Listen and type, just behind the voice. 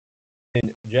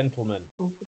Gentlemen.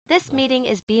 This meeting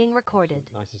is being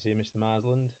recorded. Nice to see you, Mr.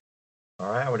 Marsland.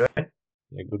 All right, how we doing?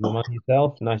 Yeah, good man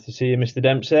yourself. Nice to see you, Mr.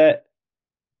 Dempsey.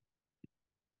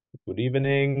 Good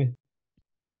evening.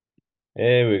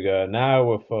 Here we go. Now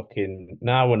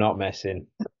we're not messing.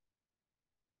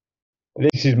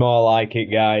 This is more like it,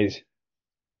 guys.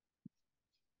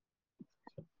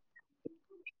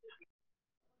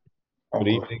 Good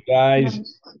evening,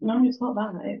 guys. No, it's not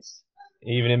that. It's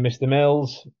Evening, Mr.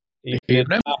 Mills.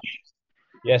 Evening.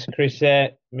 Yes, Chris,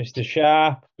 Mr.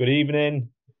 Sharp. Good evening.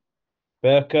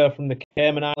 Burker from the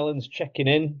Cayman Islands checking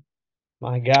in.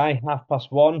 My guy,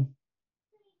 1:30.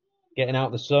 Getting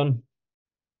out the sun.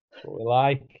 That's what we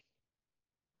like.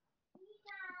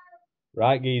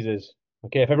 Right, geezers.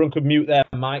 Okay, if everyone could mute their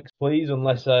mics, please,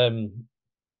 unless I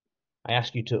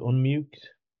ask you to unmute.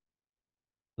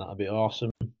 That'd be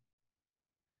awesome.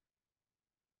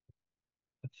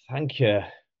 Thank you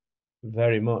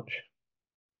very much.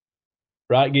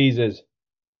 Right, geezers.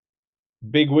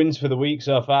 Big wins for the week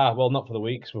so far. Well, not for the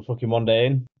weeks. We're fucking one day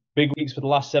in. Big weeks for the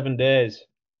last 7 days.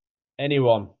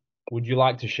 Anyone, would you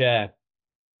like to share?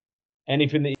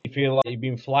 Anything that you feel like you've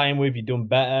been flying with, you've done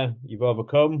better, you've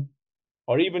overcome,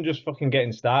 or even just fucking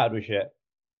getting started with shit?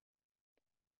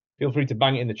 Feel free to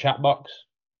bang it in the chat box.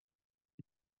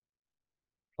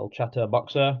 El Chatter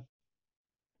Boxer.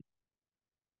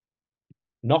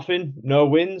 Nothing? No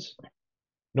wins?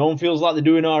 No one feels like they're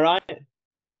doing all right?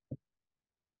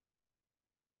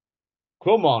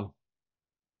 Come on.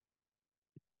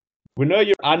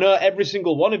 I know every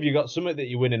single one of you got something that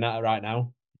you're winning at right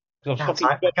now. I can't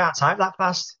type that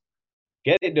fast.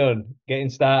 Get it done. Getting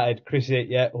started. Chris,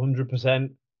 yeah,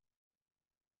 100%.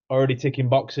 Already ticking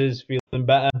boxes, feeling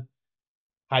better.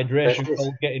 Hydration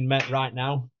goal getting met right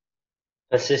now.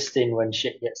 Persisting when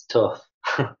shit gets tough.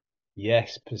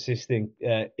 Yes, persisting.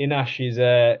 Inash is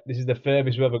this is the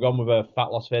furthest we've ever gone with a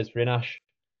fat loss phase for Inash.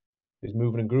 He's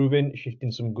moving and grooving,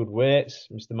 shifting some good weights.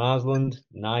 Mr. Marsland,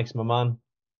 nice, my man.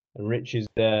 And Rich is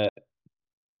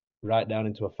right down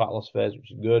into a fat loss phase,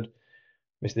 which is good.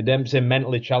 Mr. Dempsey,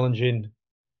 mentally challenging,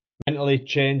 mentally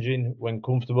changing when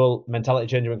comfortable, mentality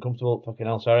changing when comfortable. Fucking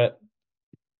hell, sorry.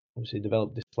 Obviously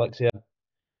developed dyslexia.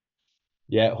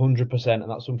 Yeah, 100%,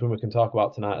 and that's something we can talk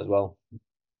about tonight as well.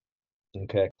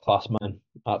 Okay, class, man.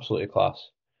 Absolutely class.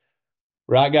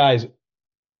 Right, guys.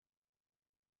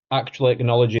 Actually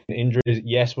acknowledging injuries.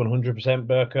 Yes, 100%,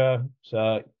 Burker.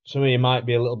 So some of you might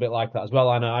be a little bit like that as well.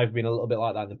 I know I've been a little bit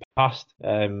like that in the past.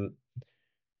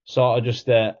 Sort of just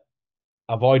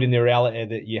avoiding the reality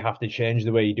that you have to change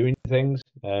the way you're doing things.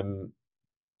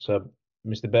 So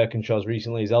Mr. Birkenshaw's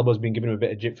recently, his elbow's been giving him a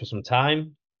bit of jip for some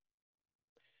time.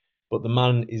 But the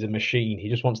man is a machine. He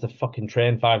just wants to fucking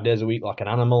train 5 days a week like an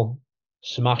animal,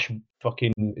 smash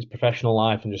fucking his professional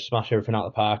life and just smash everything out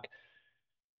of the park.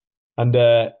 And,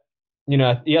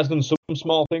 he has done some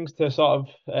small things to sort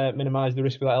of minimize the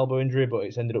risk of that elbow injury, but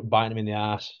it's ended up biting him in the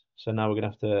ass. So now we're going to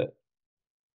have to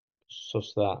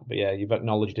suss that. But yeah, you've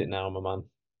acknowledged it now, my man.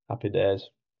 Happy days.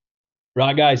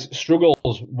 Right, guys, struggles.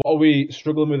 What are we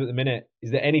struggling with at the minute?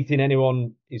 Is there anything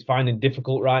anyone is finding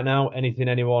difficult right now? Anything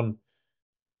anyone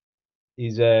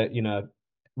is,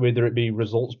 whether it be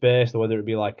results based or whether it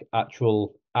be like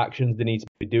actual actions they need to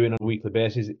be doing on a weekly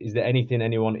basis? Is there anything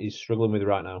anyone is struggling with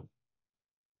right now?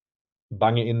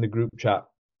 Bang it in the group chat.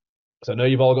 So I know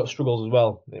you've all got struggles as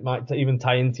well. It might even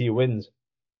tie into your wins.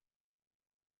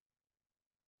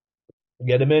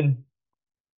 Get them in.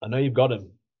 I know you've got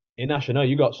them. Inash, I know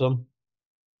you got some.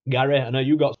 Gary, I know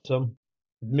you got some.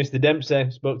 Mr.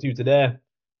 Dempsey spoke to you today.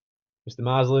 Mr.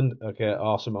 Marsland, okay,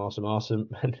 awesome.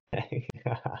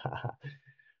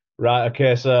 Right,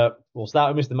 okay, so we'll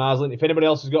start with Mr. Marsland. If anybody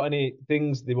else has got any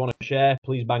things they want to share,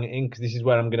 please bang it in, because this is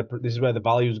where this is where the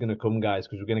value is gonna come, guys,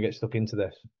 because we're gonna get stuck into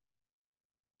this.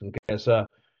 Okay, so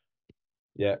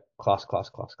yeah, class.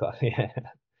 Yeah,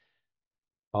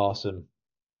 awesome.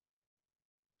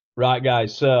 Right,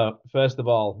 guys. So first of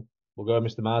all, we'll go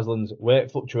with Mr. Marsland's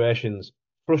weight fluctuations.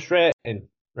 Frustrating,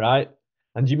 right?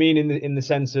 And do you mean in the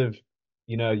sense of,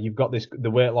 you've got the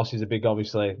weight loss is a big,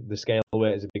 obviously, the scale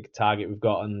weight is a big target we've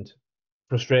got, and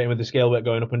frustrating with the scale weight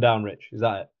going up and down, Rich? Is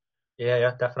that it?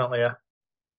 Yeah, definitely, yeah.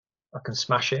 I can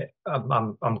smash it.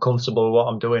 I'm comfortable with what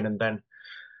I'm doing, and then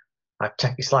I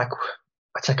take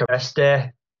a rest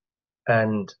day,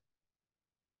 and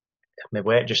my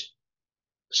weight just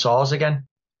soars again.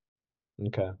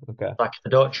 Okay. Like if I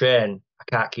don't train, I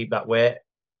can't keep that weight.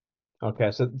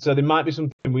 Okay, so there might be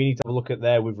something we need to have a look at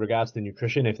there with regards to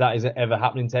nutrition. If that is ever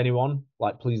happening to anyone,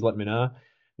 like, please let me know.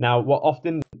 Now, what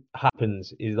often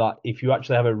happens is that if you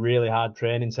actually have a really hard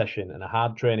training session and a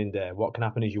hard training day, what can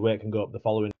happen is your weight can go up the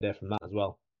following day from that as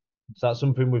well. So that's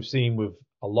something we've seen with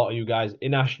a lot of you guys.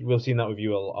 In Ash, we've seen that with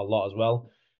you a lot as well.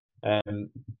 And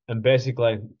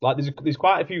basically, like there's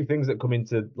quite a few things that come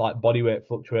into like body weight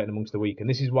fluctuating amongst the week, and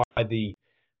this is why the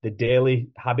daily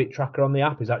habit tracker on the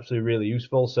app is actually really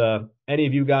useful. So any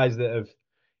of you guys that have,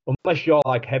 unless you're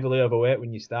like heavily overweight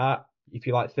when you start, if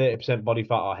you're like 30% body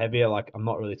fat or heavier, like I'm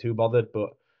not really too bothered. But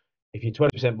if you're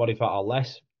 20% body fat or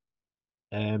less,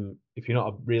 if you're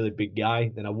not a really big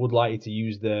guy, then I would like you to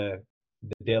use the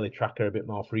daily tracker a bit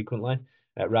more frequently,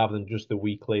 rather than just the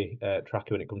weekly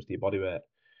tracker when it comes to your body weight.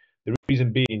 The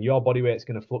reason being, your body weight's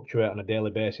going to fluctuate on a daily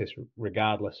basis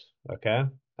regardless, okay?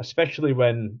 Especially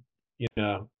when, you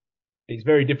know, it's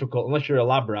very difficult, unless you're a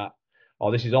lab rat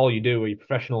or this is all you do or you're a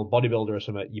professional bodybuilder or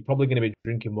something, you're probably going to be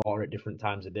drinking water at different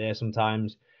times of day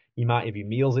sometimes. You might have your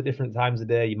meals at different times of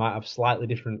day. You might have slightly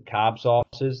different carb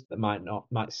sources that might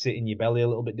sit in your belly a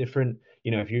little bit different.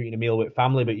 You know, if you're eating a meal with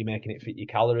family, but you're making it fit your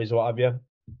calories or what have you.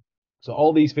 So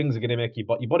all these things are going to make your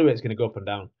body weight's going to go up and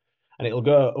down, and it'll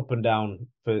go up and down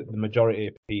for the majority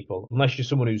of people, unless you're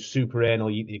someone who's super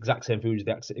anal, you eat the exact same foods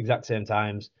at the exact same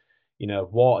times. You know,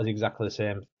 water's exactly the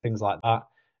same, things like that.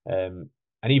 And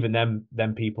even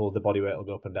them people, the body weight will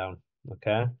go up and down.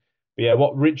 Okay, but yeah,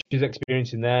 what Rich is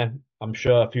experiencing there, I'm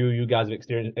sure a few of you guys have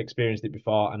experienced it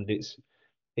before, and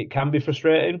it can be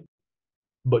frustrating,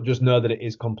 but just know that it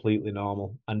is completely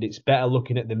normal, and it's better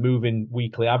looking at the moving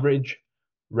weekly average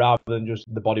rather than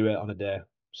just the body weight on a day.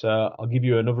 So I'll give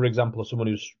you another example of someone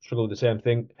who's struggled with the same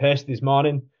thing. Hasty this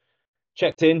morning,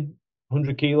 checked in,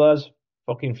 100 kilos,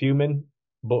 fucking fuming.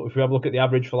 But if we have a look at the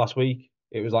average for last week,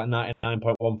 it was like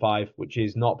 99.15, which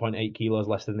is 0.8 kilos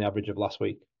less than the average of last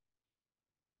week.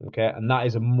 Okay, and that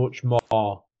is a much more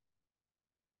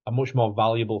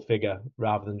valuable figure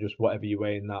rather than just whatever you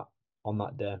weigh in that on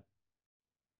that day.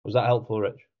 Was that helpful,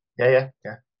 Rich? Yeah.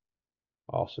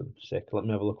 Awesome, sick. Let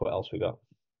me have a look what else we got.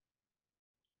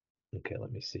 Okay,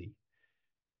 let me see.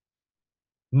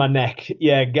 My neck.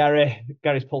 Yeah,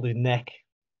 Gary's pulled his neck.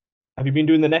 Have you been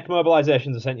doing the neck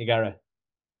mobilizations I sent you, Gary?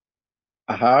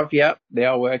 I have, yeah. They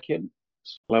are working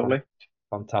slowly.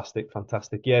 Fantastic.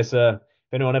 Yeah, so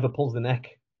if anyone ever pulls the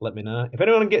neck, let me know. If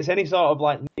anyone gets any sort of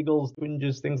like niggles,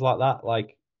 twinges, things like that,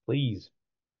 like please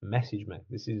message me.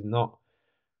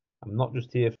 I'm not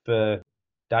just here for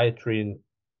dietary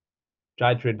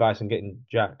advice and getting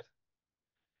jacked.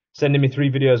 Sending me 3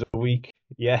 videos a week.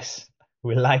 Yes,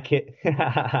 we like it.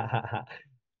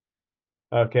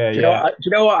 Okay, Do you yeah.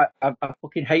 know what? I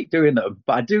fucking hate doing them,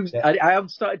 but I do. Yeah. I am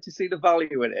starting to see the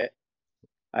value in it.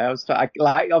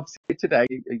 Like obviously today,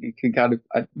 you can kind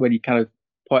of when you kind of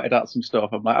pointed out some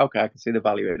stuff, I'm like, okay, I can see the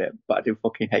value in it, but I do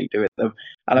fucking hate doing them.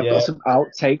 And I've got some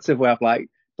outtakes of where I've like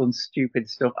done stupid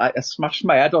stuff. I smashed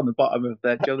my head on the bottom of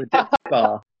the dip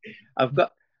bar. I've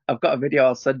got a video.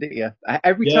 I'll send it to you.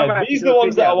 Every time these are the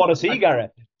ones that I want to see, Gary.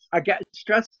 I get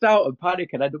stressed out and panic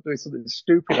and end up doing something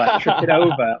stupid like tripping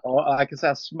over, or like I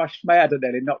said, I smashed my head and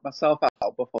nearly knocked myself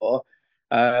out before.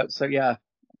 So yeah,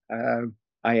 I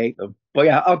hate them. But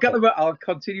yeah, I'll get them. I'll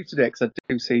continue to do it because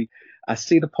I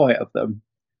see the point of them.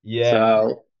 Yeah.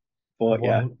 So, but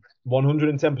yeah.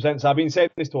 110%. So I've been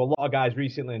saying this to a lot of guys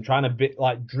recently and trying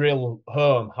to drill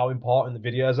home how important the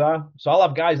videos are. So I'll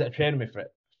have guys that are training me for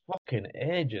it fucking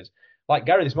ages. Like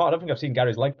Gary this morning, I don't think I've seen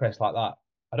Gary's leg press like that.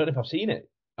 I don't know if I've seen it.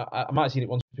 I might have seen it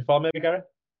once before, maybe, Gary.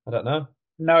 I don't know.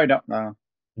 No, I don't know.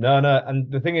 No.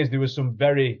 And the thing is, there was some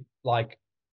very, like,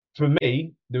 for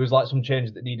me, there was like some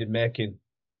changes that needed making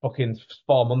fucking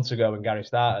 4 months ago when Gary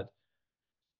started.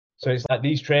 So it's like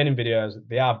these training videos,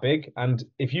 they are big. And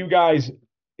if you guys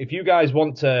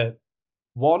want to,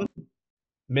 one,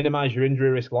 minimize your injury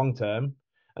risk long term,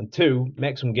 and two,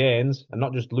 make some gains and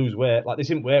not just lose weight, like this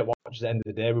isn't Weight Watch at the end of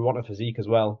the day, we want a physique as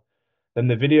well, then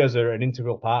the videos are an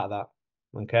integral part of that.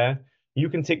 Okay? You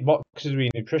can tick boxes with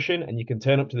your nutrition and you can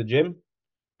turn up to the gym,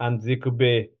 and there could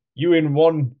be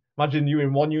imagine you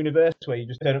in one universe where you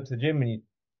just turn up to the gym and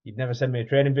you'd never send me a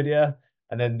training video,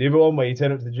 and then the other one where you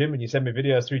turn up to the gym and you send me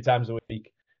videos 3 times a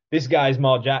week. This guy's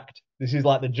more jacked. This is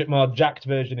like the more jacked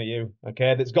version of you,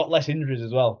 okay? That's got less injuries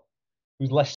as well,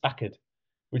 who's less spackered,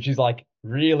 which is like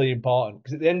really important.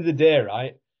 Because at the end of the day,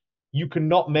 right,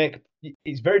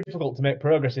 it's very difficult to make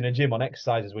progress in a gym on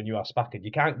exercises when you are spackered.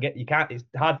 It's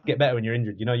hard to get better when you're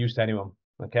injured. You're not used to anyone,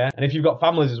 okay? And if you've got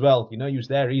families as well, you're not used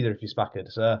there either if you're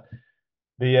spackered. So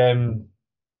the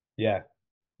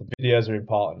videos are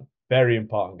important. Very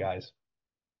important, guys.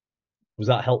 Was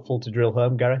that helpful to drill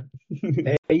home, Gary?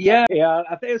 Yeah.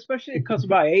 I think especially because of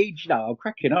my age now, I'm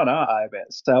cracking on, aren't I, a bit?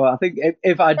 So I think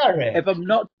if I'm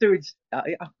not doing,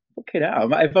 fucking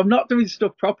hell, if I'm not doing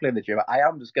stuff properly in the gym, I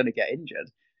am just going to get injured.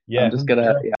 Yeah, I'm just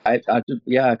gonna,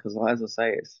 because as I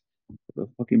say, the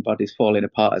fucking body's falling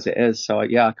apart as it is. So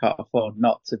yeah, I can't afford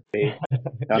not to be.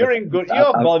 You're in good.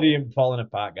 Your body ain't falling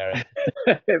apart, Gary.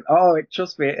 Oh,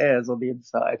 trust me, it is on the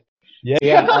inside. Yeah.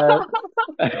 Yeah.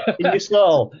 In your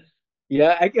soul.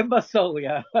 Yeah, in my soul.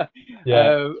 Yeah.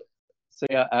 Yeah. So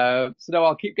yeah. So no,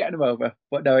 I'll keep getting them over,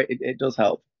 but no, it does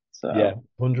help. So Yeah,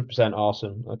 100%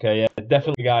 awesome. Okay, yeah,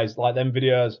 definitely, guys, like them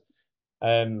videos.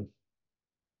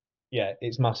 Yeah,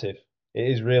 it's massive. It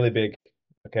is really big.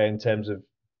 Okay, in terms of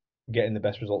getting the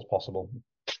best results possible.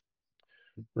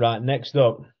 Right, next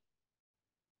up,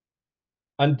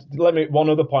 and let me one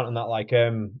other point on that. Like,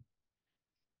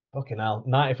 fucking hell,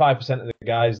 95% of the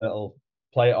guys that'll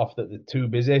play it off that they're too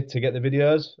busy to get the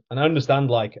videos. And I understand,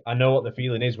 like, I know what the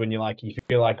feeling is when you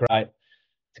feel like, right,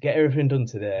 to get everything done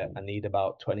today, I need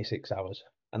about 26 hours.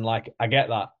 And like, I get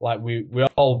that. Like, we've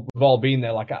all been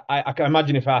there. Like, I can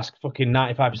imagine if I ask fucking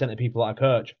 95% of people that I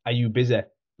coach, are you busy?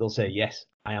 They'll say, yes,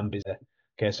 I am busy.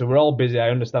 Okay, so we're all busy. I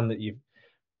understand that we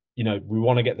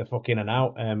want to get the fuck in and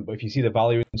out. But if you see the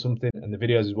value in something, and the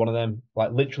videos is one of them,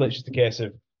 like literally, it's just a case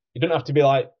of you don't have to be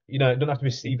like, it don't have to be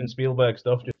Steven Spielberg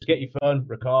stuff. Just get your phone,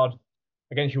 record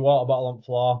against your water bottle on the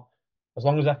floor. As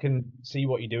long as I can see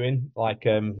what you're doing, like,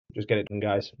 just get it done,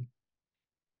 guys.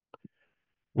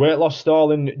 Weight loss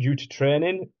stalling due to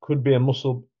training could be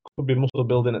muscle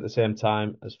building at the same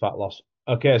time as fat loss.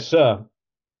 Okay, so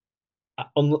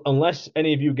unless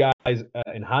any of you guys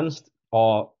are enhanced,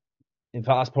 or in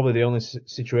fact, that's probably the only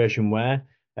situation where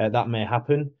that may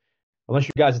happen. Unless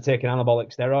you guys are taking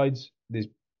anabolic steroids,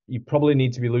 you probably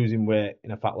need to be losing weight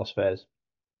in a fat loss phase.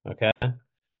 Okay.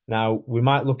 Now, we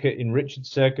might look at in Richard's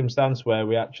circumstance where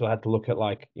we actually had to look at,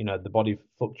 like, the body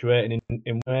fluctuating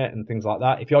in weight and things like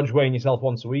that. If you're just weighing yourself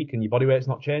once a week and your body weight's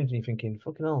not changing, you're thinking,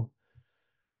 fucking hell.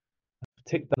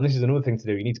 This is another thing to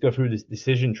do. You need to go through this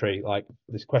decision tree, like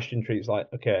this question tree. It's like,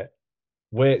 okay,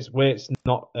 weight's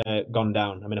not gone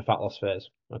down. I'm in a fat loss phase.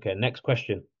 Okay, next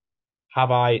question.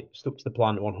 Have I stuck to the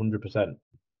plan 100%?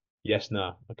 Yes,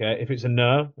 no. Okay, if it's a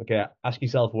no, okay, ask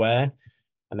yourself where,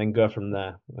 and then go from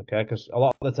there. Okay, because a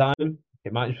lot of the time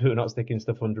it might just be not sticking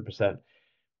stuff 100%.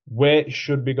 Weight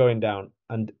should be going down,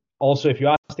 and also if you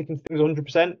are sticking to things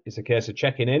 100%, it's a case of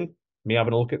checking in, me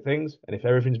having a look at things, and if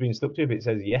everything's been stuck to, if it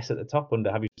says yes at the top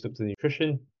under have you stuck to the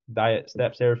nutrition, diet,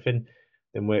 steps, everything,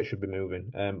 then weight should be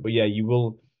moving. But yeah, you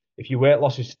will. If your weight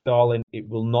loss is stalling, it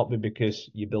will not be because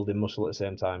you're building muscle at the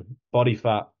same time. Body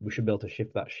fat, we should be able to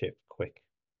shift that ship quick.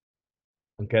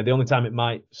 Okay, the only time it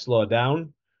might slow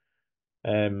down,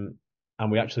 and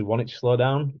we actually want it to slow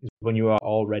down, is when you are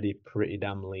already pretty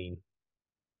damn lean.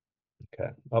 Okay,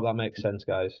 hope that makes sense,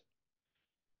 guys.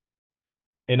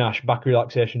 Inash, back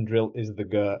relaxation drill is the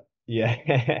goat. Yeah,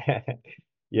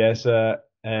 yeah. So,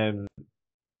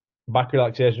 back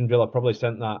relaxation drill, I probably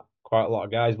sent that quite a lot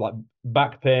of guys. Like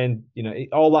back pain,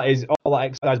 all that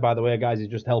exercise, by the way, guys, is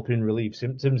just helping relieve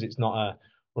symptoms. It's not a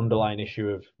underlying issue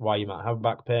of why you might have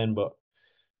back pain, but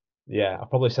yeah, I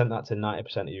probably sent that to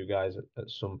 90% of you guys at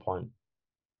some point.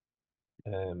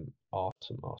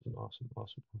 Awesome.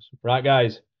 Right,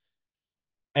 guys.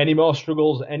 Any more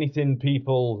struggles? Anything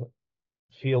people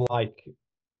feel like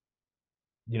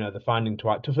they're finding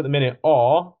quite tough at the minute,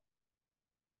 or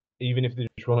even if they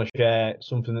just want to share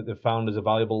something that they've found as a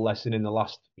valuable lesson in the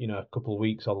last couple of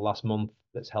weeks or the last month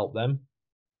that's helped them?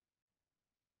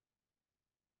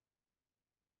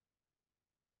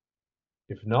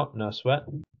 If not, no sweat.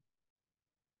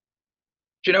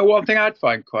 Do you know one thing I'd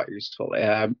find quite useful?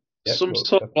 Some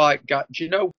sort of like, do you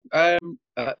know,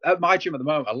 at my gym at the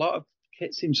moment, a lot of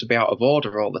kit seems to be out of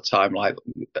order all the time. Like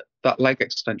that leg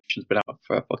extension's been out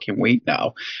for a fucking week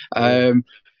now. And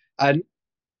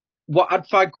what I'd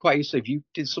find quite useful if you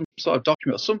did some sort of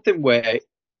document or something where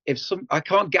I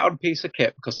can't get on a piece of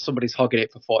kit because somebody's hogging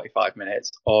it for 45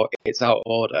 minutes or it's out of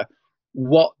order,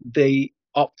 what the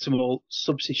optimal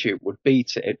substitute would be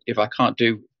to it if I can't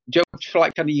do you feel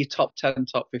like kind of your top 10,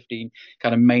 top 15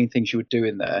 kind of main things you would do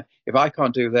in there? If I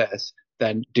can't do this,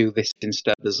 then do this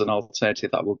instead as an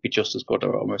alternative that would be just as good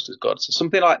or almost as good. So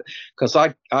something like, because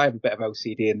I have a bit of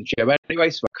OCD in the gym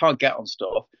anyway, so I can't get on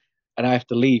stuff and I have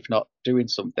to leave not doing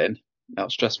something, that'll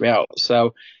stress me out.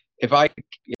 So if I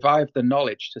have the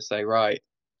knowledge to say, right,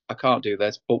 I can't do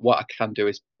this, but what I can do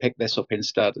is pick this up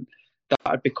instead,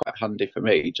 that would be quite handy for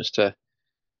me just to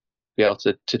be able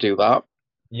to do that.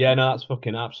 Yeah, no, that's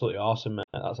fucking absolutely awesome, man.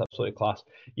 That's absolutely class.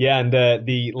 Yeah, and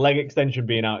the leg extension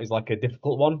being out is like a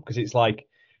difficult one because it's like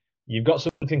you've got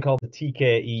something called the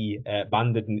TKE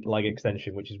banded leg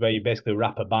extension, which is where you basically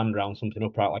wrap a band around something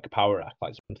upright like a power rack,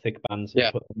 like some thick bands,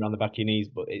 and put them around the back of your knees.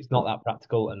 But it's not that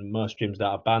practical, and most gyms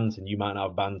don't have bands, and you might not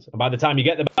have bands. And by the time you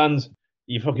get the bands,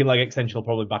 your fucking leg extension will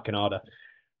probably be back in order.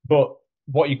 But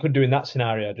what you could do in that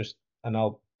scenario, and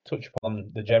I'll touch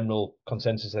upon the general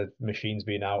consensus of machines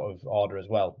being out of order as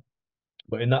well.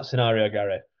 But in that scenario,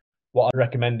 Gary, what I'd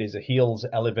recommend is a heels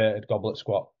elevated goblet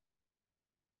squat.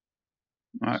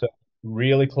 Right. So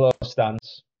really close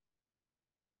stance,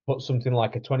 put something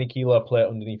like a 20 kilo plate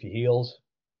underneath your heels,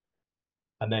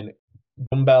 and then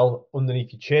dumbbell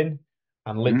underneath your chin,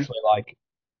 and literally like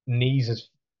knees as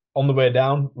on the way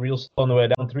down, real slow on the way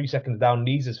down, 3 seconds down,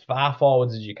 knees as far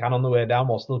forwards as you can on the way down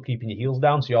while still keeping your heels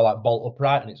down. So you're like bolt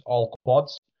upright and it's all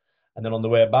quads. And then on the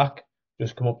way back,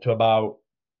 just come up to about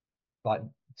like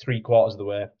 3/4 of the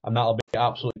way. And that'll be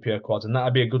absolutely pure quads. And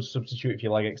that'll be a good substitute if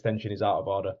your leg extension is out of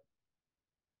order.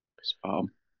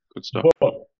 Good stuff.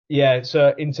 But yeah,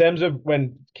 so in terms of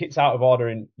when kit's out of order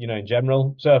in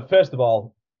general, so first of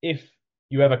all, if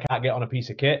you ever can't get on a piece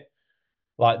of kit,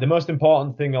 like the most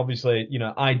important thing, obviously,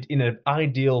 in an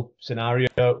ideal scenario,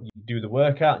 you do the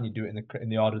workout and you do it in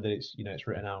the order that it's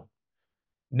written out.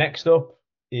 Next up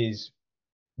is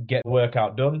get the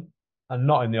workout done and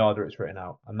not in the order it's written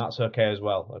out, and that's okay as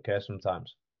well. Okay,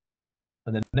 sometimes.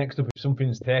 And then next up, if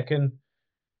something's taken,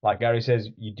 like Gary says,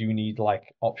 you do need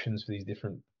like options for these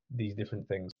different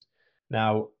things.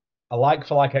 Now, a like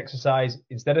for like exercise,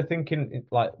 instead of thinking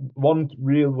like one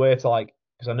real way to like,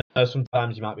 because I know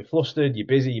sometimes you might be flustered, you're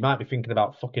busy, you might be thinking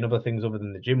about fucking other things other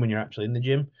than the gym when you're actually in the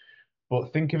gym.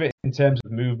 But think of it in terms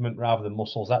of movement rather than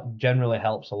muscles. That generally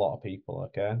helps a lot of people.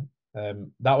 Okay.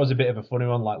 That was a bit of a funny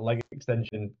one, like leg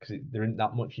extension, because there isn't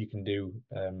that much you can do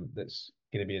that's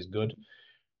going to be as good.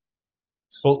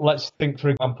 But let's think, for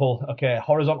example, okay,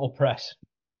 horizontal press.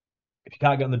 If you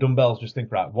can't get on the dumbbells, just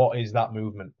think, right, what is that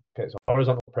movement? Okay, so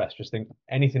horizontal press, just think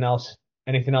anything else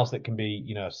that can be,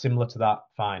 similar to that,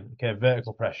 fine. Okay,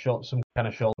 vertical press, some kind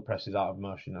of shoulder press is out of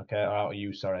motion, okay, or out of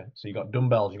use, sorry. So you got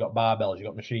dumbbells, you got barbells, you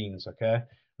got machines, okay? And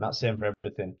that's same for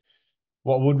everything.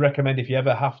 What I would recommend if you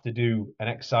ever have to do an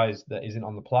exercise that isn't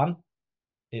on the plan,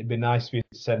 it'd be nice for you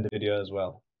to send a video as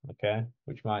well, okay?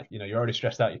 Which might, you're already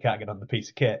stressed out, you can't get on the piece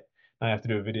of kit. Now you have to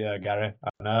do a video, Gary.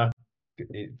 I know,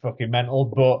 it's fucking mental,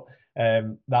 but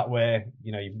that way,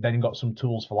 you've then got some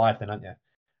tools for life, then, haven't you?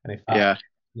 And if that,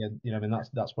 I mean,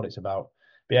 that's what it's about.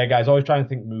 But yeah, guys, always try and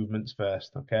think movements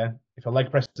first, okay? If a leg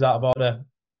press is out of order,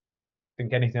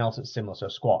 think anything else that's similar. So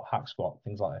squat, hack squat,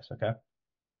 things like this, okay?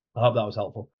 I hope that was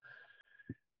helpful.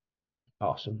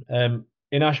 Awesome.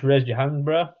 Inash raised your hand,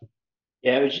 bro.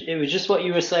 Yeah, it was just what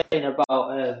you were saying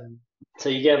about. So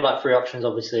you gave like three options,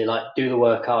 obviously, like do the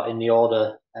workout in the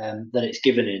order that it's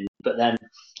given in. But then,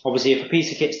 obviously, if a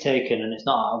piece of kit's taken and it's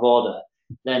not out of order,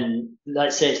 then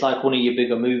let's say it's like one of your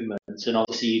bigger movements, and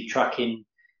obviously you're tracking,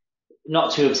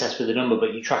 not too obsessed with the number,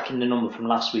 but you're tracking the number from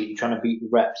last week. You're trying to beat the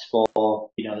reps for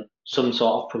some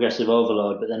sort of progressive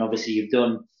overload. But then obviously you've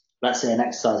done, let's say, an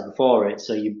exercise before it,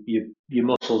 so your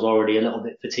muscles already a little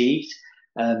bit fatigued.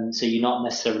 So you're not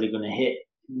necessarily going to hit.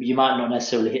 You might not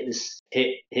necessarily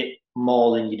hit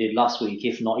more than you did last week,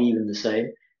 if not even the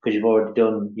same, because you've already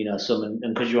done some,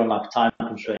 and because you're on like a time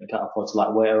constraint, you can't afford to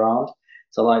like wait around.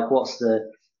 So like, what's the?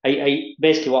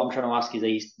 Basically what I'm trying to ask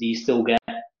is, do you still get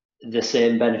the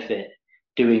same benefit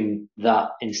doing that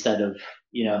instead of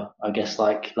I guess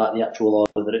like the actual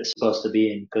order that it's supposed to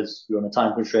be in, because you're on a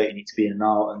time constraint, you need to be in and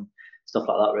out and stuff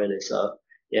like that, really. So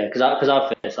yeah, because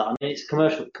I've faced that. I mean, it's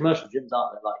commercial gyms,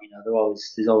 aren't they? Like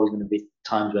there's always going to be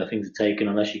times where things are taken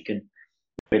unless you can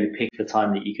really pick the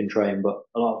time that you can train, but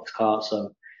a lot of us can't.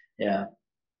 So yeah.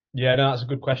 Yeah, no, that's a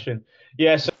good question.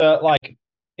 Yeah, so like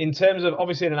in terms of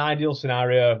obviously in an ideal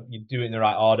scenario, you do it in the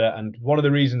right order, and one of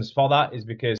the reasons for that is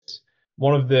because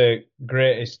one of the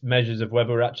greatest measures of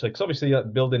whether we're actually, because obviously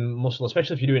like, building muscle,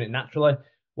 especially if you're doing it naturally,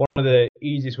 one of the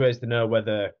easiest ways to know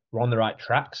whether we're on the right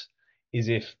tracks is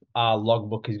if our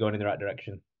logbook is going in the right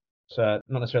direction. So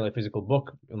not necessarily a physical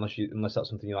book, unless that's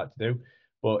something you like to do,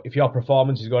 but if your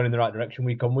performance is going in the right direction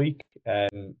week on week,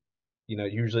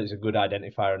 usually it's a good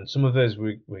identifier. And some of us,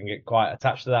 we can get quite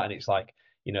attached to that. And it's like,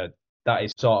 that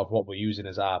is sort of what we're using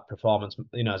as our performance,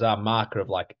 as our marker of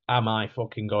like, am I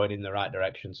fucking going in the right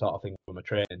direction sort of thing when we're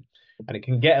training. And it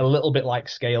can get a little bit like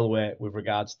scale weight with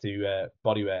regards to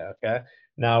body weight. Okay.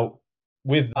 Now,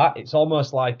 with that, it's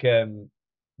almost like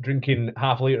drinking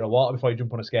half a litre of water before you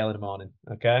jump on a scale in the morning.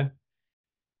 Okay.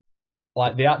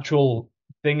 Like the actual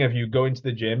thing of you going to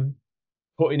the gym,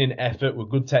 putting in effort with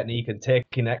good technique and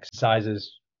taking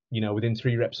exercises, within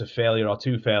 3 reps of failure or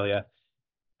 2 failure,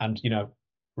 and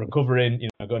recovering,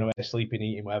 going away, sleeping,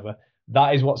 eating, whatever.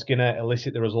 That is what's gonna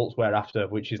elicit the results we're after,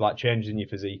 which is like changes in your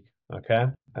physique, okay,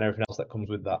 and everything else that comes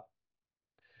with that.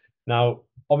 Now,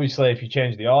 obviously, if you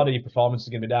change the order, your performance is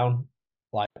gonna be down.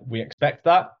 Like we expect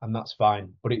that, and that's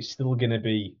fine, but it's still gonna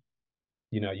be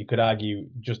you could argue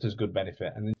just as good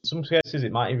benefit. And in some cases,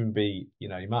 it might even be, you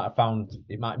might have found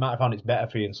might have found it's better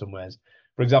for you in some ways.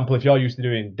 For example, if you're used to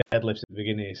doing deadlifts at the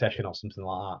beginning of your session or something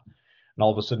like that, and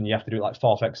all of a sudden you have to do like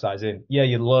fourth exercise in, yeah,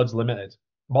 your load's limited.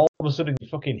 But all of a sudden, your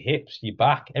fucking hips, your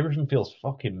back, everything feels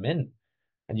fucking mint,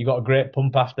 and you got a great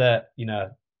pump after. You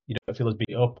don't feel as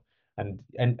beat up, and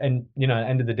at the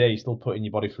end of the day, you're still putting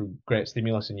your body through great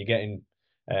stimulus, and you're getting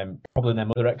probably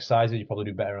them other exercises, you probably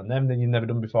do better on them than you've never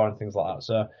done before and things like that.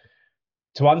 So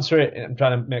to answer it, I'm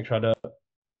trying to make sure I don't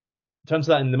to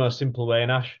answer that in the most simple way,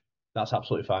 Nash, that's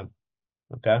absolutely fine.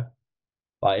 Okay.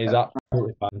 Like it is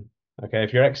absolutely fine. Okay.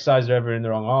 If your exercises are ever in the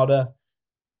wrong order,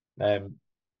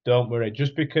 don't worry.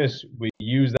 Just because we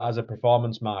use that as a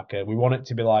performance marker, we want it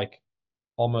to be like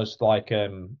almost like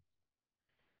the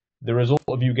result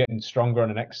of you getting stronger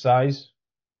on an exercise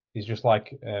is just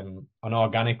like an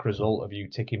organic result of you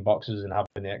ticking boxes and having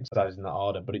the exercise in that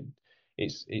order. But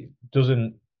it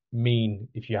doesn't mean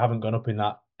if you haven't gone up in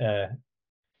that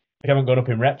if you haven't gone up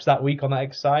in reps that week on that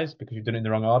exercise because you've done it in the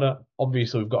wrong order.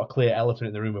 Obviously, we've got a clear elephant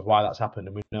in the room of why that's happened,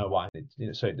 and we know why. It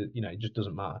just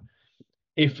doesn't matter.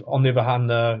 If, on the other hand,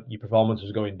 though, your performance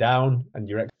was going down and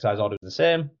your exercise order was the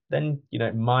same, then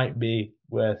it might be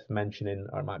worth mentioning,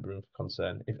 or it might be room for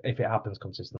concern if it happens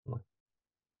consistently.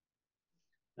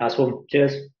 Nice one.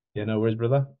 Cheers. Yeah, no worries,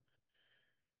 brother.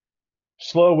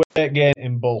 Slow weight gain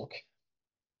in bulk.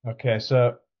 Okay,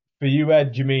 so for you,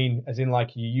 Ed, do you mean as in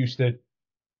like you used to,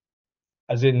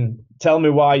 as in tell me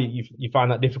why you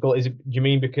find that difficult? Do you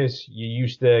mean because you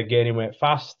used to gaining weight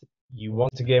fast, you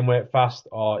want to gain weight fast,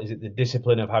 or is it the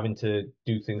discipline of having to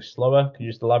do things slower? Can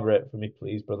you just elaborate for me,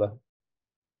 please, brother?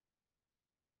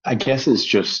 I guess it's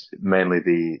just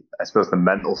mainly I suppose the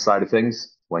mental side of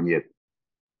things when you're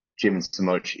gymming so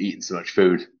much, eating so much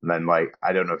food, and then like,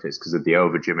 I don't know if it's because of the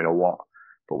over gymming or what,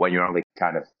 but when you're only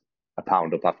kind of a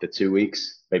pound up after 2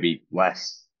 weeks, maybe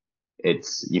less,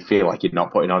 you feel like you're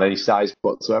not putting on any size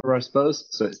whatsoever, I suppose.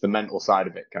 So it's the mental side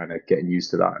of it, kind of getting used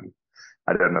to that. And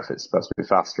I don't know if it's supposed to be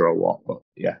faster or what, but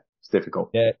yeah, it's difficult.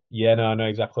 Yeah, no, I know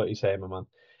exactly what you're saying, my man.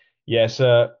 Yeah,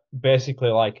 so basically,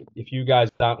 like, if you guys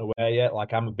aren't aware yet,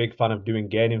 like, I'm a big fan of doing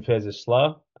gaining phases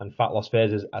slow and fat loss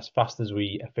phases as fast as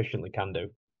we efficiently can do.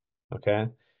 Okay.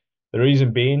 The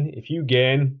reason being, if you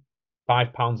gain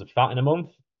 5 pounds of fat in a month,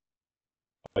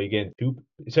 or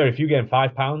if you gain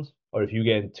 5 pounds, or if you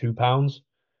gain 2 pounds,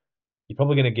 you're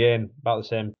probably going to gain about the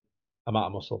same amount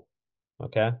of muscle.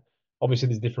 Okay. Obviously,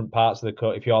 there's different parts of the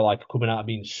cut. If you're like coming out of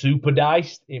being super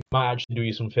diced, it might actually do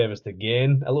you some favors to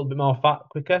gain a little bit more fat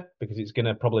quicker because it's going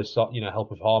to probably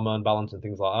help with hormone balance and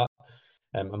things like that.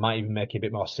 It might even make you a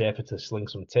bit more safer to sling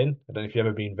some tin. I don't know if you've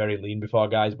ever been very lean before,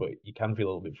 guys, but you can feel a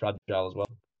little bit fragile as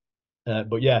well.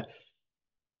 But yeah,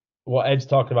 what Ed's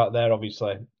talking about there,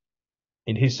 obviously,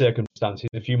 in his circumstances,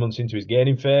 a few months into his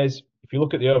gaining phase, if you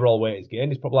look at the overall weight he's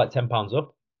gained, he's probably like 10 pounds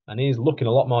up, and he's looking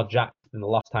a lot more jacked than the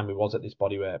last time he was at this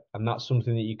body weight. And that's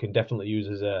something that you can definitely use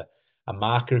as a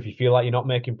marker if you feel like you're not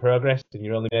making progress and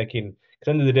you're only making. Because at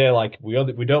the end of the day, like we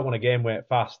don't want to gain weight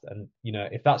fast, and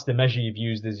if that's the measure you've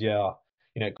used as your,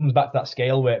 it comes back to that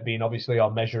scale weight being obviously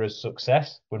our measure as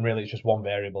success when really it's just one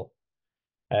variable.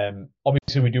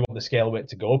 Obviously, we do want the scale weight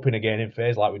to go up in a gaining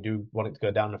phase, like we do want it to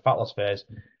go down in a fat loss phase.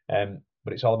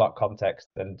 But it's all about context.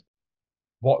 And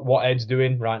what Ed's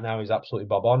doing right now is absolutely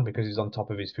bob on because he's on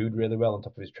top of his food really well, on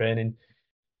top of his training.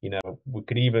 We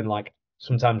could even like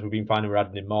sometimes we've been finding we're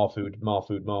adding in more food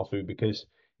because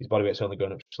his body weight's only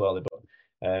going up slowly.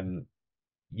 But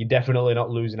you're definitely not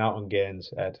losing out on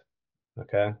gains, Ed.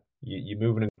 Okay. You're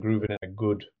moving and grooving at a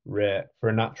good rate for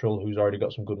a natural who's already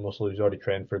got some good muscle, who's already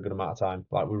trained for a good amount of time.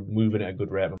 Like we're moving at a good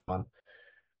rate, man.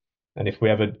 And if we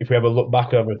ever look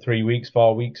back over 3 weeks,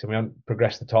 4 weeks, and we haven't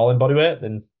progressed at all in body weight,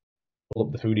 then we'll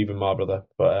up the food even more, brother.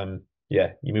 But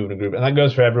yeah, you're moving and grooving, and that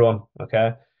goes for everyone.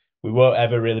 Okay, we won't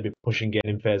ever really be pushing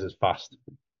gaining phases fast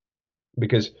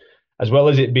because, as well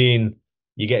as it being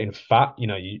you're getting fat,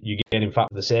 you're gaining fat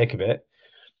for the sake of it.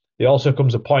 There also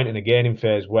comes a point in a gaining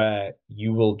phase where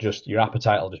your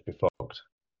appetite will just be fucked.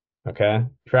 Okay,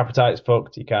 if your appetite's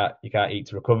fucked, you can't eat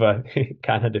to recover. It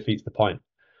kind of defeats the point.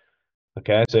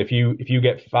 Okay, so if you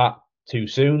get fat too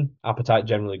soon, appetite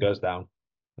generally goes down.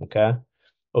 Okay,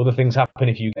 other things happen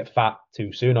if you get fat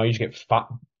too soon, or you just get fat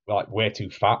like way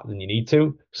too fat than you need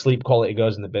to. Sleep quality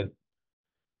goes in the bin.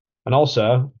 And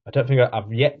also, I don't think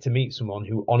I've yet to meet someone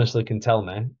who honestly can tell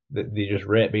me that they just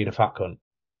rate being a fat cunt.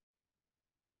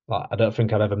 Like, I don't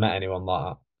think I've ever met anyone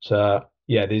like that. So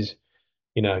yeah,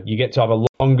 you get to have a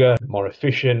longer, more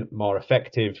efficient, more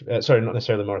effective. Sorry, not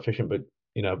necessarily more efficient, but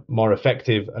more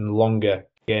effective and longer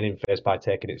gaining phase by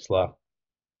taking it slow.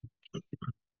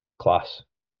 Class.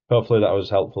 Hopefully that was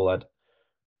helpful, Ed.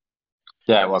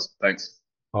 Yeah, it was. Thanks.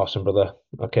 Awesome, brother.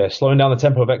 Okay, slowing down the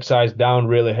tempo of exercise down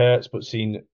really hurts, but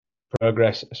seeing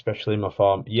progress, especially in my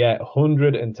form. Yeah,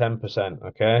 110%.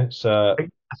 Okay, so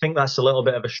I think that's a little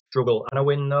bit of a struggle and a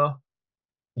win though,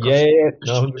 yeah,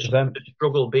 because no, 100%. the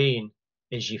struggle being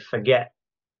is you forget,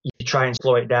 you try and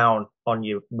slow it down on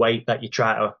your weight that you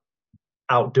try to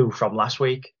outdo from last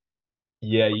week.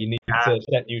 Yeah, you need Uh, to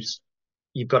set new.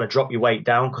 You've got to drop your weight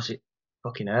down because it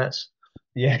fucking hurts.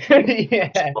 Yeah, yeah,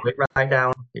 Slow it right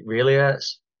down. It really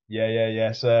hurts.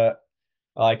 yeah. So,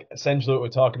 like, essentially, what we're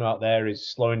talking about there is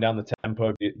slowing down the tempo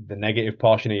of the negative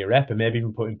portion of your rep, and maybe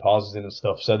even putting pauses in and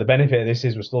stuff. So the benefit of this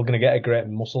is we're still going to get a great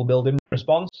muscle building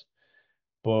response,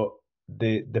 but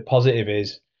the positive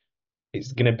is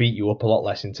it's going to beat you up a lot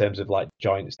less in terms of like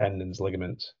joints, tendons,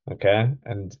 ligaments. Okay.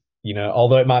 And,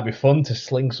 although it might be fun to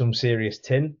sling some serious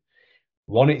tin,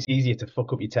 one, it's easier to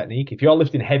fuck up your technique. If you're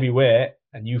lifting heavy weight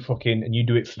and you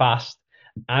do it fast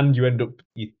and you end up,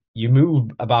 you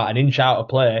move about an inch out of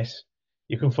place,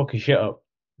 you can fuck your shit up.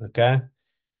 Okay.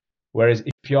 Whereas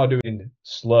if you're doing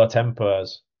slow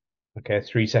tempos, okay,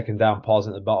 3 seconds down, pause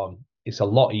at the bottom, it's a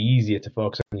lot easier to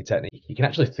focus on your technique. You can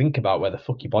actually think about where the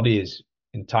fuck your body is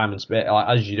in time and space, like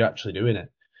as you're actually doing it.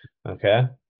 Okay.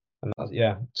 And that's,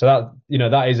 yeah. So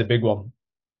that is a big one.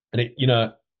 And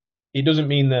it doesn't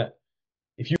mean that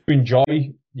if you enjoy,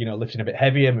 lifting a bit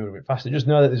heavier, moving a bit faster, just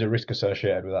know that there's a risk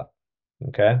associated with that.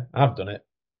 Okay. I've done it.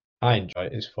 I enjoy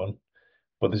it. It's fun,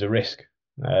 but there's a risk.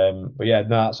 But yeah,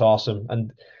 no, that's awesome.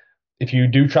 And if you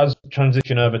do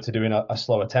transition over to doing a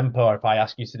slower tempo, or if I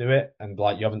ask you to do it and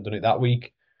like you haven't done it that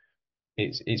week,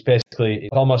 it's basically,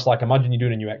 it's almost like imagine you're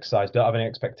doing a new exercise, don't have any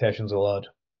expectations of load.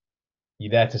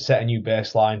 You're there to set a new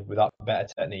baseline with that better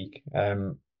technique.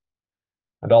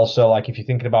 And also, like if you're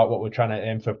thinking about what we're trying to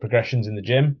aim for progressions in the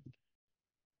gym,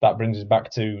 that brings us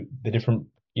back to the different,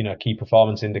 key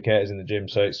performance indicators in the gym.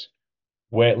 So it's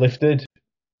weight lifted,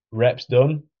 reps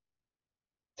done,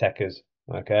 techers.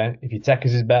 Okay. If your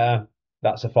techers is better,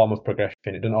 that's a form of progression.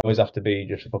 It doesn't always have to be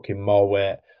just fucking more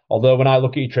weight. Although when I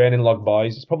look at your training log,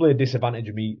 boys, it's probably a disadvantage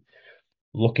of me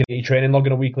looking at your training log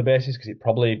on a weekly basis because it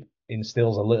probably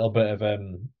instills a little bit of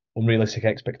unrealistic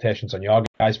expectations on your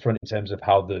guys' front in terms of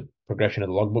how the progression of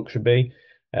the logbook should be.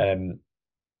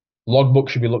 Logbook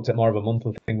should be looked at more of a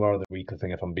monthly thing more than a weekly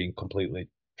thing if I'm being completely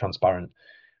transparent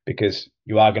because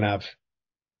you are going to have,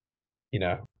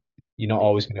 you're not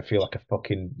always going to feel like a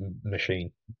fucking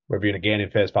machine, whether you're in a gaining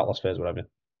phase, fat loss phase, whatever.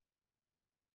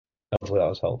 Hopefully that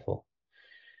was helpful.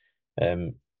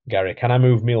 Gary, can I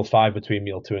move meal 5 between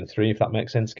meal 2 and 3, if that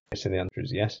makes sense? Guessing the answer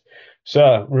is yes.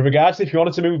 So, with regards to if you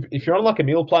wanted to move, if you're on like a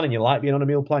meal plan and you like being on a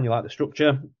meal plan, you like the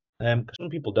structure, some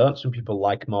people don't. Some people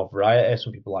like more variety,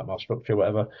 some people like more structure,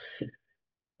 whatever.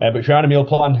 But if you're on a meal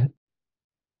plan,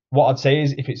 what I'd say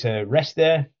is if it's a rest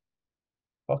day,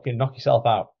 fucking knock yourself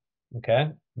out.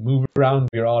 Okay? Move around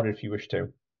your order if you wish to.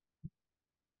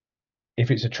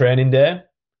 If it's a training day,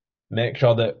 make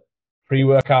sure that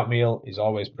pre-workout meal is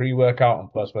always pre-workout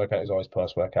and post-workout is always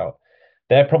post-workout.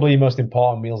 They're probably the most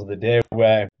important meals of the day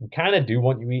where we kind of do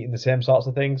want you eating the same sorts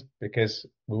of things because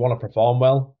we want to perform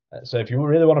well. So if you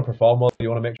really want to perform well, you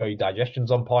want to make sure your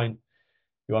digestion's on point.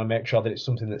 You want to make sure that it's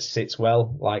something that sits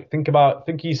well. Like think of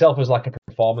yourself as like a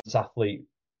performance athlete,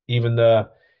 even though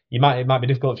it might be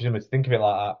difficult for you to think of it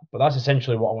like that. But that's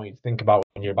essentially what I want you to think about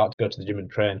when you're about to go to the gym and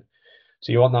train.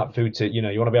 So you want that food to, you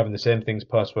want to be having the same things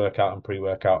post-workout and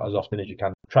pre-workout as often as you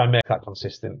can. Try and make that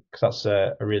consistent because that's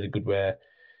a really good way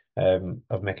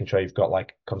of making sure you've got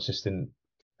like consistent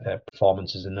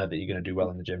performances in there that you're going to do well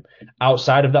in the gym.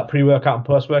 Outside of that pre-workout and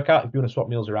post-workout, if you want to swap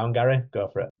meals around, Gary, go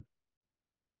for it.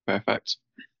 Perfect.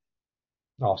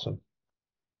 Awesome.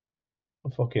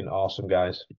 Fucking awesome,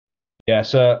 guys. Yeah,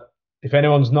 so if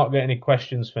anyone's not got any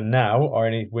questions for now or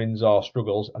any wins or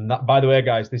struggles, and that, by the way,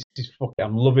 guys, this is fucking,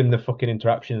 I'm loving the fucking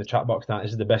interaction in the chat box now.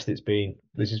 This is the best it's been.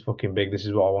 This is fucking big. This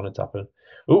is what I wanted to happen.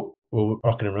 Oh, we're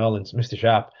rocking and rolling. It's Mr.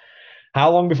 Sharp. How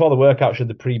long before the workout should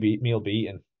the pre-meal be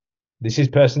eaten? This is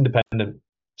person dependent.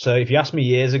 So if you asked me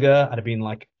years ago, I'd have been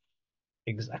like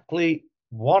exactly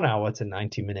 1 hour to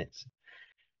 90 minutes.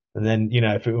 And then,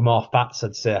 if it were more fats,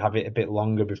 I'd say have it a bit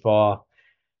longer before.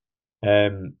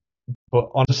 But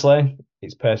honestly,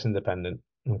 it's person dependent.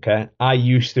 Okay. I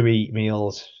used to eat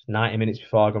meals 90 minutes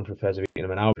before I gone through a phase of eating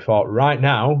them an hour before. Right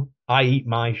now, I eat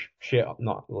my shit,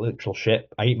 not literal shit.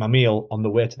 I eat my meal on the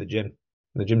way to the gym.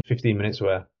 The gym's 15 minutes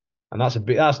away. And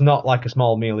that's not like a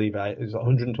small meal either. It's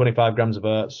 125 grams of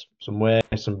oats, some whey,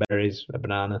 some berries, a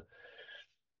banana.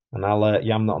 And I'll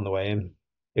yam that on the way in.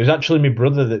 It was actually my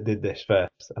brother that did this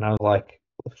first. And I was like,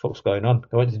 what the fuck's going on?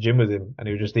 I went to the gym with him and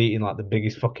he was just eating like the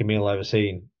biggest fucking meal I've ever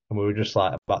seen. And we were just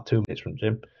like about 2 minutes from the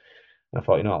gym. And I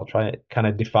thought, I'll try it. Kind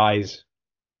of defies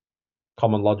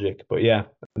common logic. But yeah,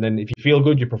 and then if you feel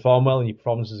good, you perform well, and your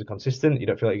performances are consistent, you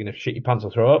don't feel like you're going to shit your pants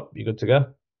or throw up, you're good to go.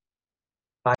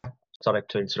 Sorry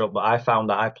to interrupt, but I found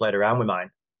that I played around with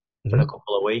mine for a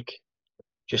couple of weeks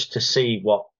just to see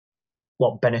what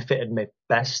benefited me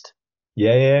best.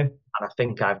 Yeah. And I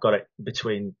think I've got it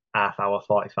between half hour,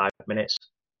 45 minutes.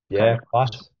 Yeah,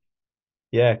 class.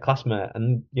 Yeah, class, mate.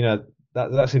 And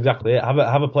that's exactly it. Have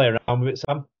a play around with it,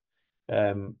 Sam.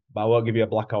 But I won't give you a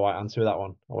black or white answer with that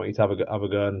one. I want you to have a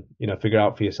go and figure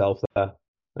out for yourself there.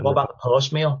 What about the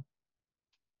post meal?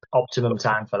 Optimum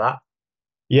time for that?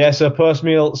 Yeah, so post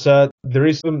meal, so there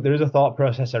is a thought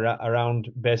process around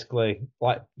basically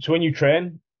like, so when you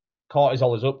train,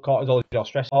 cortisol is up. Cortisol is your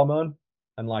stress hormone,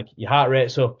 and like your heart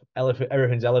rate's up,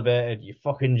 everything's elevated, you're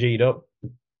fucking G'd up,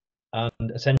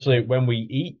 and essentially when we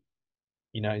eat,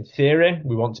 in theory,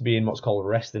 we want to be in what's called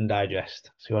rest and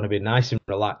digest. So you want to be nice and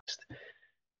relaxed.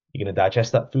 You're going to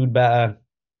digest that food better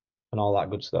and all that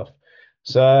good stuff.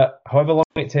 So however long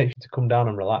it takes you to come down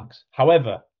and relax.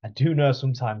 However, I do know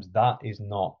sometimes that is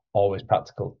not always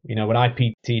practical. When I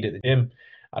PT'd at the gym,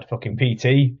 I'd fucking PT,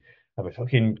 I'd be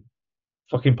fucking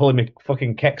pulling my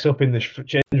fucking kecks up in the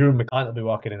change room. My client will be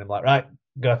walking in. I'm like, right,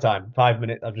 go time. 5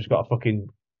 minutes. I've just got to fucking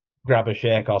grab a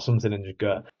shake or something and just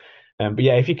go. But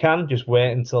yeah, if you can, just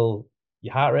wait until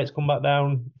your heart rate's come back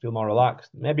down, feel more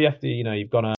relaxed. Maybe after, you've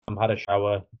gone home, had a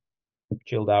shower,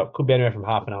 chilled out. Could be anywhere from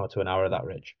half an hour to an hour of that,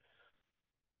 Rich.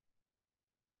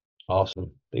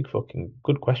 Awesome. Big fucking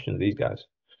good questions, these guys.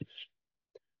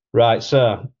 Right,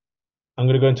 so I'm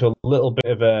going to go into a little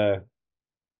bit of a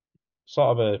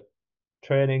sort of a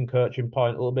training, coaching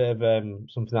point, a little bit of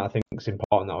something that I think is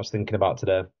important that I was thinking about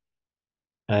today.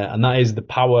 And that is the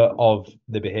power of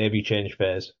the behavior change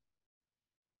phase.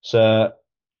 So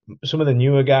some of the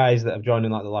newer guys that have joined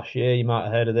in like the last year, you might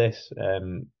have heard of this.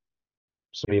 Some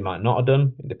of you might not have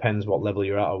done. It depends what level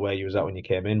you're at or where you was at when you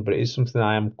came in, but it is something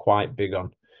I am quite big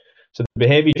on. So the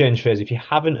behavior change phase, if you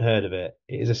haven't heard of it,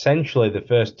 it is essentially the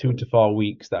first 2 to 4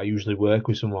 weeks that I usually work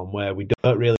with someone where we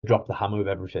don't really drop the hammer with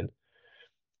everything.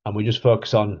 And we just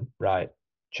focus on, right,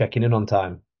 checking in on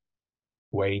time,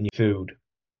 weighing your food,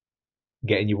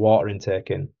 getting your water intake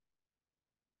in,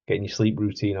 getting your sleep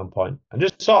routine on point, and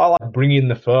just sort of like bringing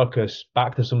the focus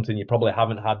back to something you probably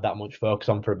haven't had that much focus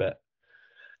on for a bit.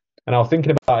 And I was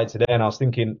thinking about it today, and I was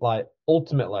thinking, like,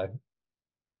 ultimately,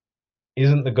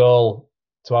 isn't the goal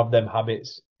to have them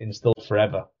habits instilled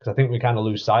forever? Because I think we kind of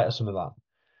lose sight of some of that.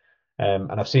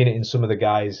 And I've seen it in some of the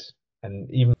guys, and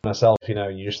even myself.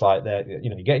 You're just like that.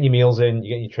 You're getting your meals in,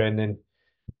 you're getting your training in,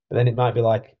 but then it might be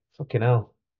like, fucking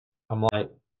hell, I'm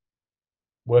like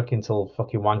working till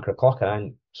fucking wanker o'clock, and I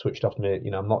ain't switched off me.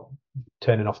 I'm not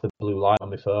turning off the blue light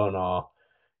on my phone, or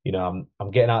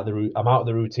I'm getting out of the I'm out of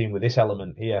the routine with this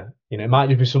element here. It might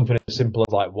just be something as simple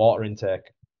as like water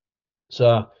intake.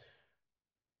 So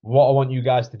what I want you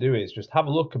guys to do is just have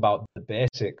a look about the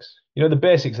basics. The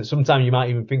basics that sometimes you might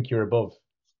even think you're above,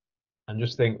 and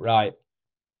just think, right,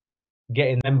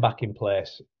 getting them back in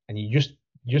place, and you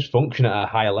just function at a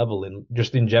higher level in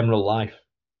general life.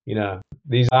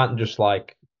 These aren't just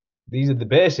like, these are the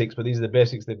basics, but these are the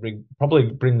basics that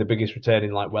probably bring the biggest return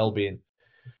in like well-being.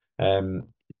 Yeah,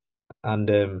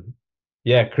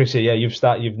 Chrissy, yeah,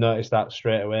 you've noticed that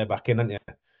straight away back in, haven't you?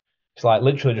 It's like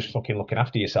literally just fucking looking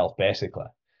after yourself, basically.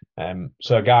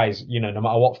 So guys, no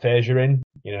matter what phase you're in,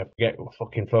 get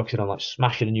fucking focusing on like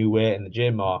smashing a new weight in the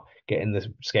gym or getting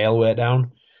the scale weight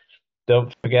down.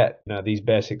 Don't forget, these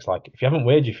basics. Like, if you haven't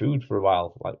weighed your food for a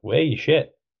while, like, weigh your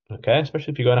shit. Okay,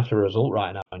 especially if you're going after a result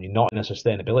right now and you're not in a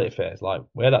sustainability phase, like,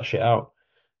 weigh that shit out.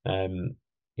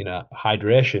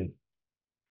 Hydration.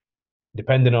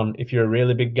 Depending on if you're a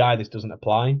really big guy, this doesn't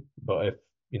apply. But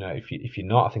if you're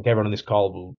not, I think everyone on this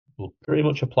call will pretty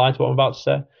much apply to what I'm about to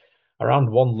say.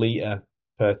 Around 1 liter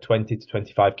per 20 to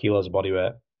 25 kilos of body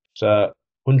weight. So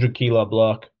 100 kilo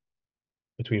bloke,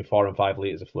 between 4 and 5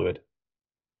 liters of fluid.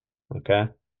 Okay,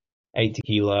 80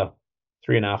 kilo,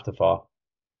 3.5 to 4.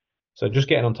 So just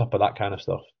getting on top of that kind of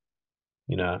stuff,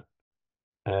 and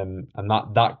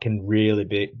that can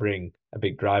really bring a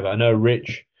big driver. I know,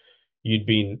 Rich, you'd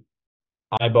been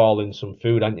eyeballing some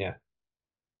food, hadn't you,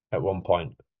 at one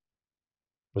point?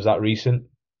 Was that recent?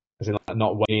 As in, like,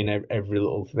 not weighing every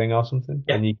little thing or something?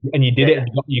 Yeah. And you did it, and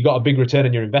you got a big return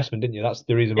on your investment, didn't you? That's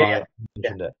the reason why I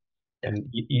mentioned it. Yeah. And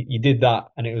you did that,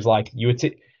 and it was like you were.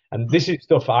 And this is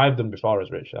stuff I've done before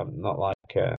as Rich. I'm not like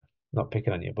not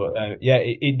picking on you, but yeah,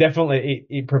 it definitely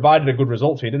it provided a good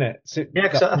result for you, didn't it? Yeah,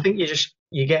 because I think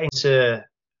you get into,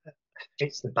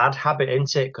 it's the bad habit,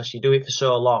 isn't it? Because you do it for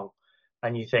so long,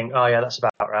 and you think, oh yeah, that's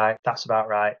about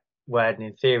right, where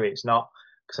in theory it's not.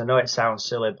 because I know it sounds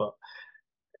silly, but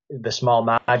the small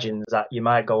margins that you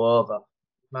might go over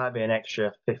might be an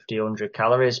extra 50, 100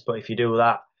 calories. But if you do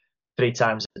that 3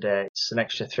 times a day, it's an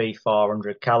extra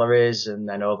 300-400 calories. And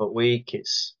then over a week,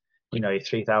 it's, you're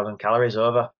 3,000 calories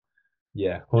over.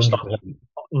 Yeah, Just 100%.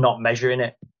 not measuring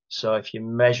it. So if you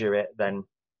measure it, then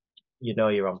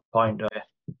you're on point, don't you?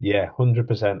 Yeah,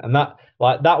 100%. And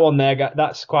that one there,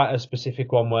 that's quite a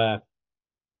specific one where,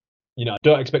 I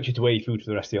don't expect you to weigh your food for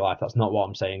the rest of your life. That's not what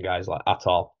I'm saying, guys, like at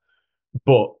all.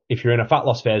 But if you're in a fat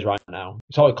loss phase right now,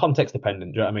 it's all context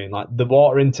dependent. Do you know what I mean? Like the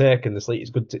water intake and the sleep is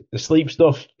good. The sleep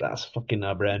stuff, that's fucking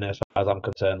no brainer as far as I'm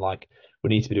concerned. Like we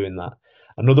need to be doing that.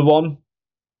 Another one,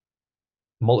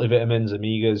 multivitamins,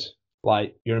 omegas.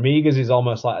 Like your omegas is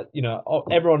almost like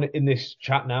everyone in this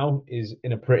chat now is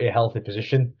in a pretty healthy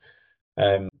position.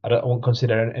 I won't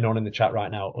consider anyone in the chat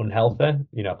right now unhealthy.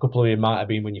 A couple of you might have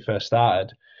been when you first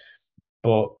started,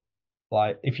 but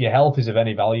like if your health is of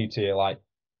any value to you, like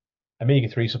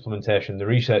omega-3 supplementation, the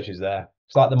research is there.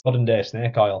 It's like the modern day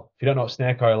snake oil. If you don't know what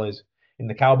snake oil is, in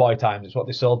the cowboy times, it's what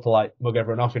they sold to like mug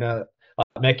everyone off, like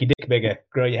make your dick bigger,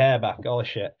 grow your hair back, all this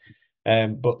shit.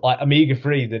 But like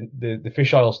omega-3, the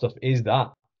fish oil stuff is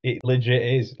that. It legit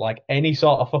is. Like any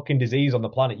sort of fucking disease on the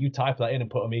planet, you type that in and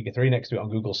put omega-3 next to it on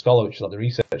Google Scholar, which is like the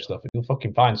research stuff, and you'll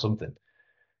fucking find something.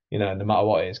 No matter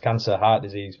what it is, cancer, heart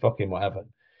disease, fucking whatever.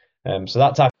 So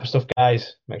that type of stuff,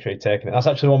 guys, make sure you're taking it. That's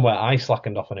actually one where I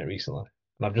slackened off on it recently.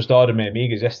 And I've just ordered my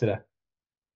Amigas yesterday.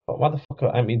 But why the fuck?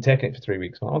 I haven't been taking it for 3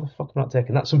 weeks. Why the fuck am I not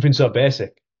taking that? Something so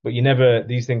basic. But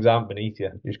these things aren't beneath you.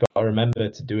 You just got to remember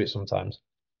to do it sometimes.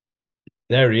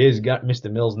 There he is, got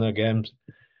Mr. Mills, no games.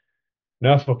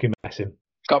 No fucking messing.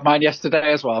 Got mine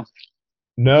yesterday as well.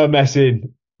 No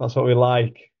messing. That's what we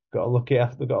like. Got to look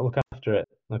after it.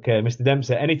 Okay, Mr.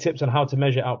 Dempsey, any tips on how to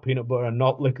measure out peanut butter and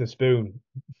not lick the spoon?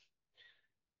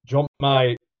 Do you want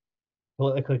my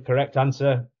politically correct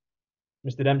answer,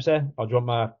 Mr. Dempsey, or do you want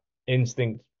my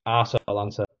instinct arsehole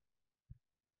answer?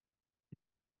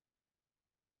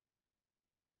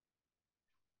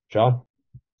 Sean?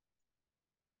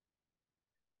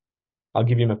 I'll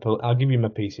give you my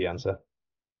PC answer.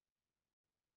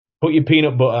 Put your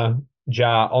peanut butter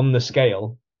jar on the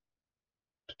scale,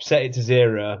 set it to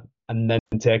 0, and then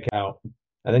take it out.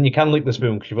 And then you can lick the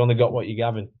spoon because you've only got what you're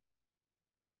having.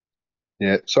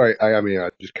 Yeah, sorry, I am here. I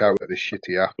just can't get this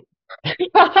shitty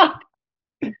app.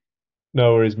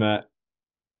 No worries, mate.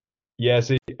 Yeah,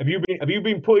 so have you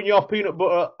been putting your peanut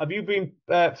butter? Have you been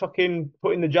fucking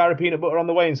putting the jar of peanut butter on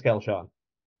the weighing scale, Sean?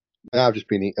 No, I've just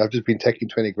been taking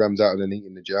 20 grams out and then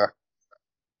eating the jar.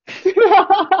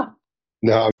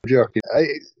 No, I'm joking.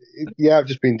 I've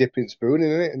just been dipping spoon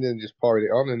in it and then just pouring it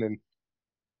on and then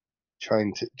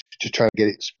trying to get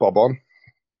it spot on.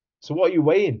 So what are you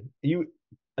weighing? Are you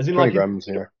as in 20 like grams,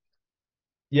 yeah.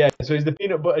 Yeah, so is the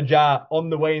peanut butter jar on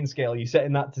the weighing scale? You're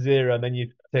setting that to 0 and then you're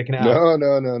taking it out?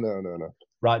 No.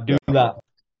 Right, do that.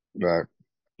 Right.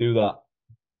 Do that.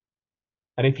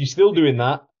 And if you're still doing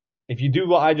that, if you do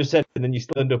what I just said and then you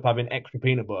still end up having extra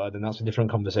peanut butter, then that's a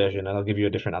different conversation and I'll give you a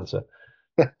different answer.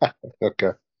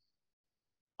 Okay.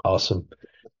 Awesome.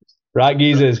 Right,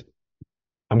 geezers.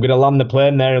 I'm going to land the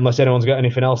plane there unless anyone's got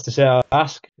anything else to say or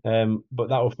ask. But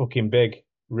that was fucking big.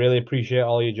 Really appreciate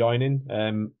all you joining.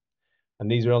 And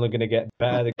these are only going to get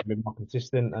better. They're going to be more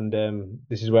consistent. And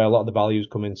this is where a lot of the values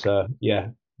come in. So, yeah,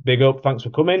 big up. Thanks for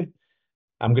coming.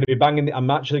 I'm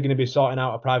actually going to be sorting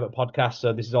out a private podcast.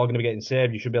 So this is all going to be getting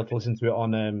saved. You should be able to listen to it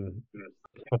on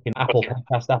fucking Apple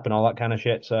Podcast app and all that kind of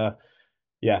shit. So,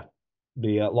 yeah,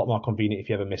 be a lot more convenient if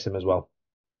you ever miss them as well.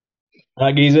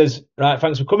 Right, geezers. Right,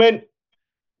 thanks for coming.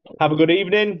 Have a good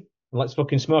evening. And let's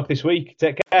fucking smoke this week.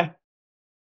 Take care.